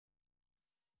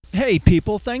Hey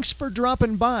people, thanks for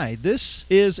dropping by. This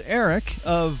is Eric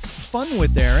of Fun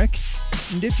with Eric.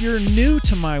 And if you're new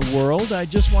to my world, I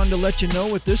just wanted to let you know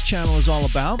what this channel is all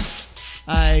about.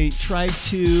 I try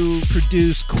to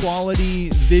produce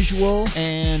quality visual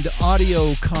and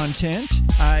audio content.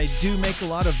 I do make a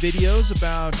lot of videos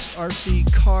about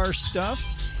RC car stuff.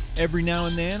 Every now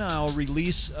and then I'll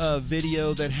release a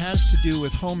video that has to do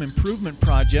with home improvement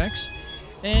projects.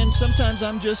 And sometimes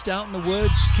I'm just out in the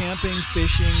woods, camping,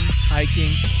 fishing,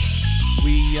 hiking.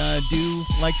 We do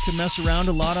like to mess around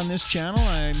a lot on this channel.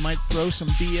 I might throw some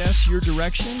BS your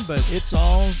direction, but it's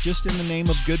all just in the name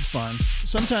of good fun.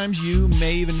 Sometimes you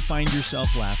may even find yourself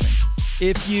laughing.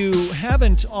 If you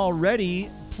haven't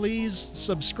already, please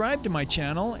subscribe to my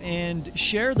channel and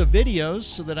share the videos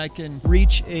so that I can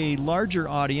reach a larger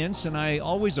audience. And I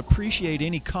always appreciate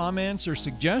any comments or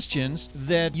suggestions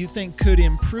that you think could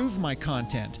improve my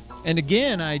content. And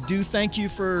again, I do thank you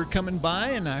for coming by,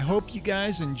 and I hope you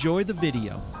guys enjoy the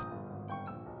video.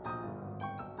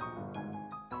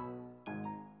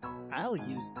 I'll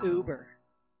use Uber.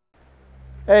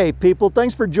 Hey people,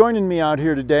 thanks for joining me out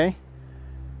here today.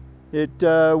 It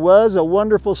was a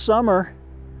wonderful summer,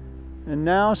 and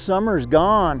now summer's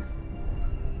gone.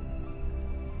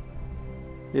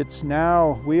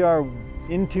 We are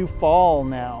into fall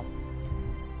now.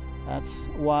 That's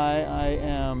why I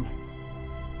am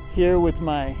here with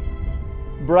my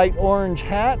bright orange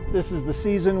hat. This is the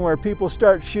season where people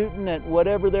start shooting at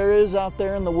whatever there is out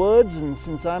there in the woods, and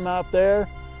since I'm out there,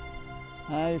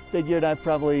 I figured I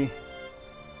probably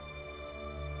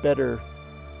better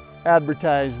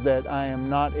advertise that I am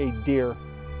not a deer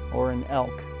or an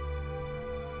elk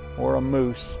or a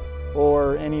moose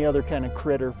or any other kind of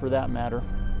critter for that matter.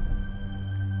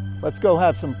 Let's go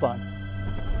have some fun.